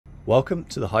Welcome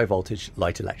to the High Voltage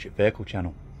Light Electric Vehicle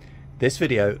channel. This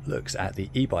video looks at the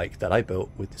e-bike that I built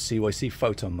with the CYC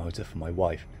Photon motor for my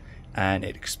wife, and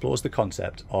it explores the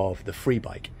concept of the free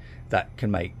bike that can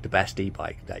make the best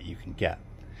e-bike that you can get.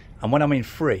 And when I mean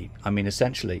free, I mean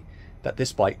essentially that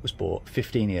this bike was bought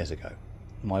 15 years ago.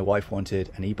 My wife wanted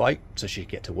an e-bike so she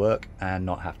could get to work and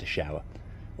not have to shower,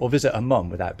 or visit her mum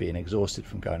without being exhausted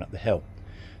from going up the hill.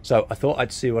 So I thought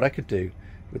I'd see what I could do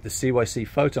with the CYC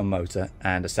Photon motor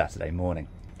and a Saturday morning.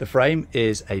 The frame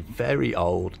is a very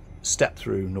old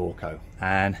step-through Norco,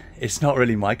 and it's not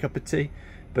really my cup of tea,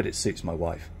 but it suits my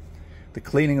wife. The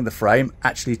cleaning of the frame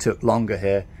actually took longer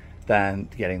here than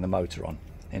getting the motor on.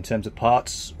 In terms of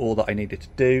parts, all that I needed to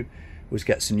do was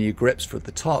get some new grips for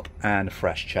the top and a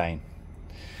fresh chain.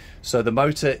 So the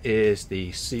motor is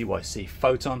the CYC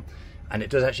Photon, and it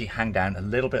does actually hang down a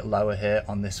little bit lower here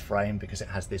on this frame because it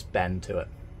has this bend to it.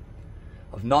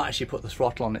 I've not actually put the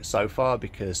throttle on it so far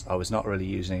because I was not really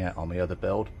using it on my other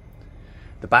build.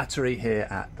 The battery here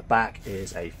at the back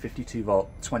is a 52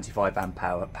 volt 25 amp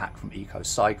hour pack from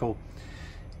EcoCycle.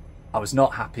 I was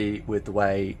not happy with the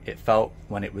way it felt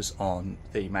when it was on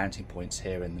the mounting points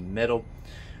here in the middle,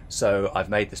 so I've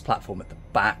made this platform at the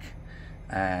back,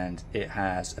 and it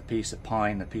has a piece of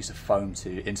pine, a piece of foam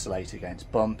to insulate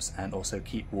against bumps and also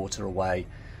keep water away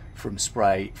from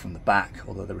spray from the back,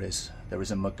 although there is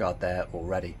a mudguard there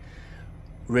already.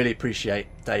 Really appreciate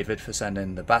David for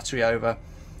sending the battery over.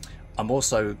 I'm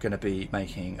also going to be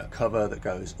making a cover that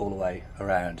goes all the way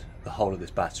around the whole of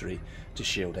this battery to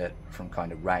shield it from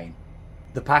kind of rain.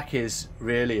 The pack is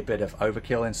really a bit of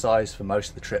overkill in size for most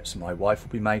of the trips my wife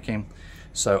will be making,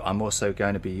 so I'm also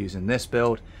going to be using this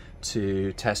build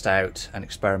to test out and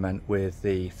experiment with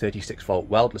the 36 volt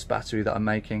weldless battery that I'm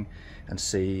making and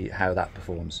see how that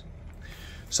performs.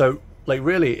 So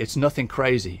really it's nothing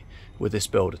crazy with this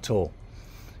build at all.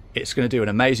 It's going to do an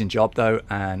amazing job though,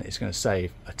 and it's going to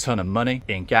save a ton of money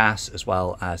in gas as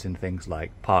well as in things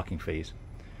like parking fees.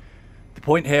 The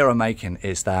point here I'm making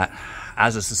is that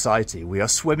as a society we are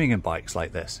swimming in bikes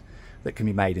like this that can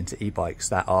be made into e-bikes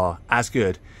that are as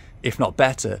good, if not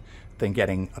better, than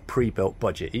getting a pre-built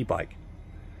budget e-bike.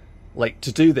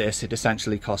 To do this, it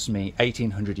essentially cost me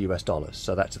 $1,800 US,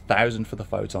 so that's $1,000 for the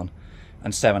Photon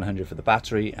and $700 for the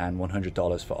battery and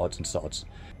 $100 for odds and sods.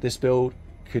 This build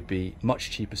could be much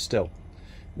cheaper still.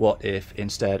 What if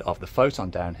instead of the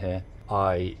Photon down here,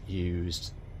 I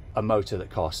used a motor that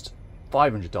cost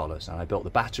 $500 and I built the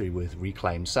battery with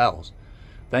reclaimed cells?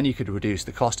 Then you could reduce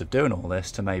the cost of doing all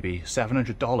this to maybe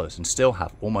 $700 and still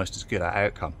have almost as good an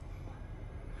outcome.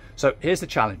 So here's the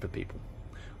challenge for people.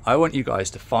 I want you guys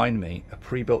to find me a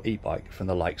pre-built e-bike from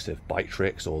the likes of Bike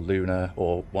Tricks or Luna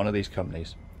or one of these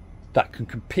companies that can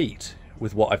compete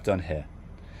with what I've done here.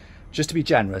 Just to be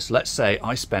generous, let's say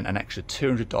I spent an extra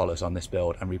 $200 on this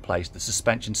build and replaced the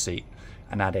suspension seat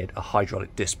and added a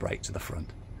hydraulic disc brake to the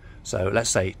front. So let's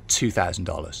say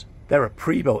 $2,000. There are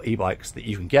pre-built e-bikes that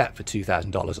you can get for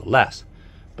 $2,000 or less,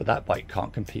 but that bike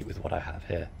can't compete with what I have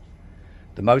here.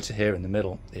 The motor here in the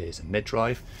middle is a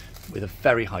mid-drive with a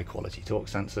very high quality torque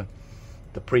sensor.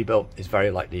 The pre-built is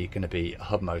very likely going to be a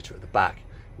hub motor at the back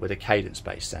with a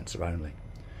cadence-based sensor only.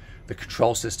 The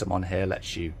control system on here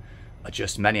lets you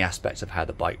adjust many aspects of how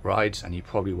the bike rides, and you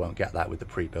probably won't get that with the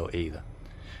pre-built either.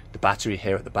 The battery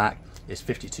here at the back is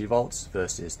 52 volts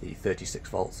versus the 36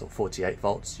 volts or 48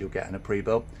 volts you'll get in a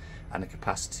pre-built, and the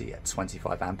capacity at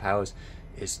 25 amp hours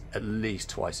is at least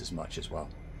twice as much as well.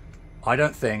 I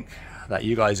don't think that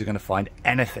you guys are going to find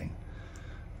anything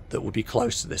that would be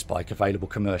close to this bike available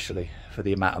commercially for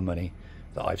the amount of money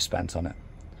that I've spent on it.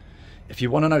 If you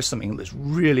want to know something that's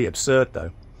really absurd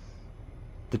though,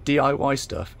 the DIY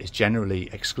stuff is generally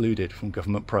excluded from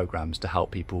government programs to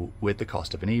help people with the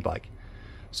cost of an e-bike.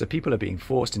 So people are being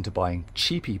forced into buying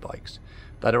cheap e-bikes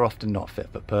that are often not fit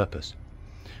for purpose.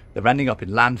 They're ending up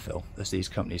in landfill as these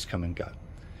companies come and go.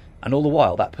 And all the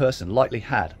while that person likely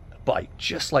had bike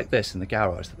just like this in the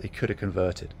garage that they could have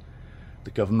converted.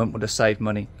 The government would have saved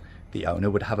money, the owner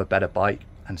would have a better bike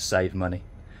and save money.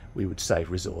 We would save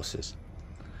resources.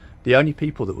 The only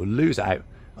people that will lose out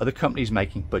are the companies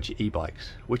making budget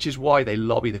e-bikes, which is why they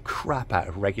lobby the crap out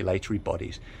of regulatory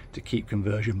bodies to keep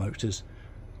conversion motors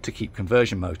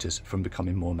from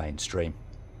becoming more mainstream.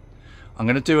 I'm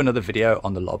going to do another video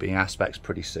on the lobbying aspects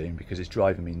pretty soon because it's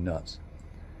driving me nuts.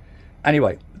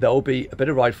 Anyway, there will be a bit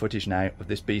of ride footage now of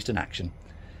this beast in action,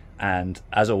 and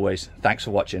as always, thanks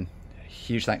for watching.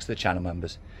 Huge thanks to the channel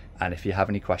members, and if you have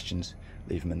any questions,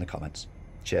 leave them in the comments.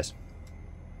 Cheers.